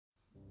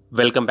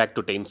Welcome back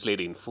to 10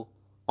 Slate Info.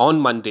 On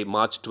Monday,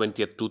 March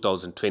 20th,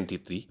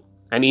 2023,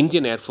 an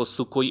Indian Air Force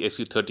Sukhoi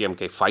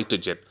Su-30MKI fighter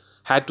jet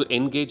had to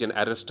engage an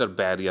arrestor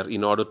barrier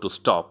in order to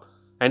stop,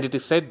 and it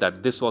is said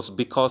that this was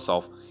because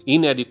of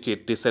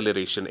inadequate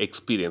deceleration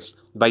experienced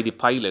by the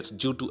pilots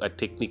due to a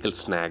technical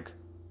snag.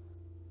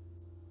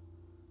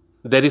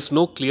 There is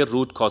no clear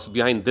root cause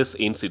behind this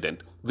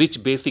incident,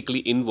 which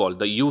basically involved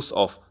the use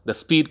of the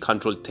speed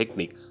control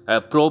technique. A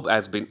probe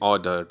has been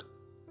ordered.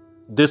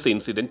 This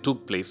incident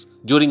took place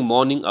during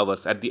morning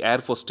hours at the Air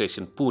Force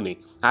Station Pune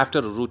after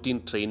a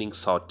routine training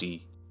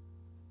sortie.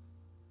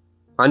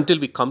 Until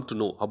we come to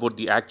know about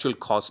the actual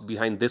cause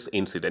behind this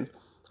incident,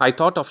 I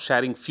thought of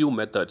sharing few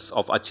methods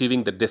of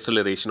achieving the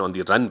deceleration on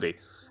the runway,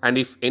 and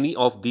if any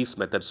of these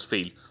methods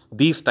fail,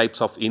 these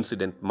types of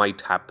incident might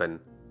happen.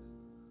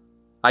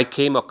 I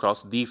came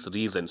across these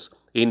reasons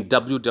in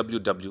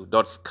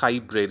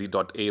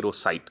www.skybrary.aero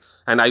site,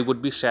 and I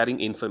would be sharing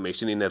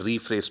information in a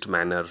rephrased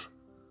manner.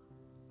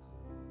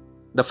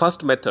 The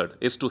first method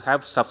is to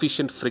have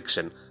sufficient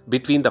friction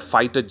between the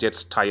fighter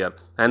jet's tire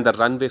and the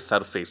runway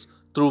surface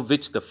through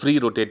which the free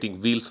rotating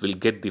wheels will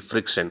get the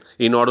friction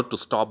in order to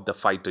stop the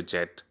fighter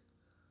jet.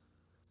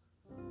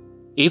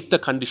 If the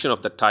condition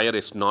of the tire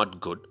is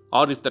not good,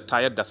 or if the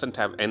tire doesn't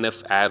have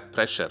enough air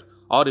pressure,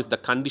 or if the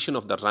condition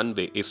of the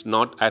runway is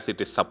not as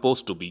it is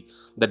supposed to be,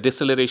 the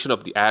deceleration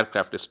of the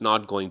aircraft is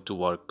not going to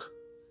work.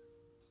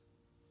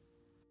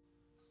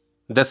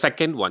 The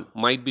second one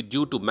might be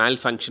due to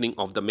malfunctioning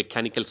of the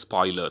mechanical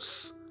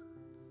spoilers.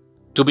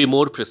 To be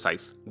more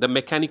precise, the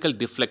mechanical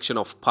deflection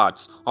of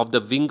parts of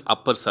the wing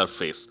upper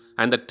surface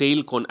and the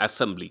tail cone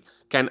assembly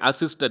can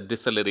assist the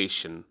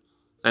deceleration,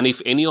 and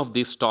if any of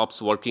these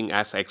stops working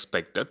as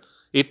expected,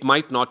 it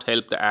might not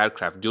help the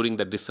aircraft during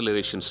the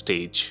deceleration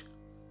stage.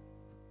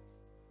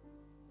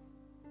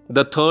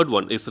 The third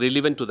one is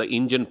relevant to the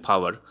engine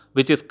power,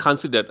 which is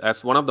considered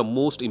as one of the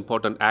most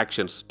important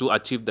actions to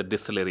achieve the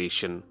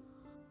deceleration.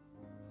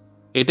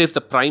 It is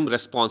the prime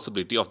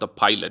responsibility of the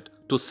pilot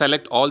to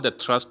select all the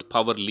thrust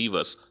power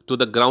levers to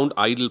the ground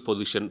idle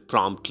position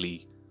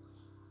promptly.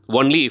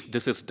 Only if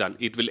this is done,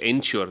 it will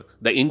ensure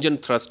the engine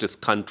thrust is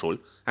controlled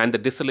and the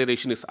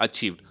deceleration is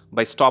achieved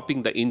by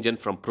stopping the engine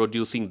from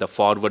producing the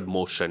forward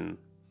motion.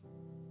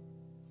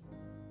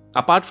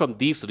 Apart from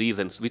these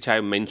reasons which I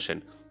have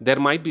mentioned, there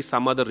might be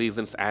some other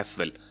reasons as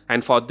well,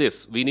 and for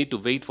this we need to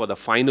wait for the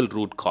final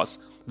root cause,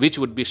 which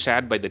would be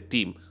shared by the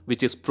team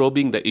which is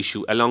probing the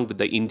issue along with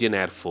the Indian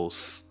Air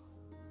Force.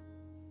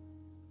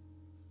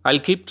 I'll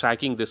keep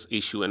tracking this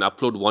issue and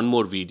upload one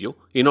more video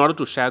in order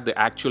to share the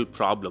actual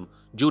problem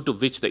due to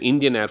which the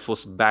Indian Air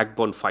Force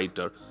backbone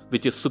fighter,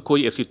 which is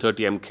Sukhoi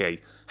Su-30MKI,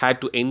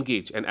 had to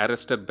engage an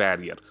arrestor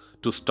barrier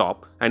to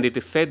stop, and it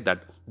is said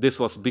that this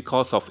was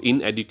because of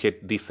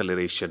inadequate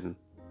deceleration.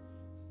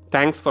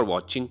 Thanks for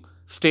watching.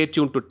 Stay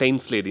tuned to 10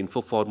 Slate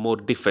Info for more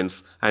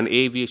defense and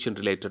aviation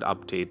related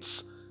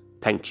updates.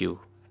 Thank you.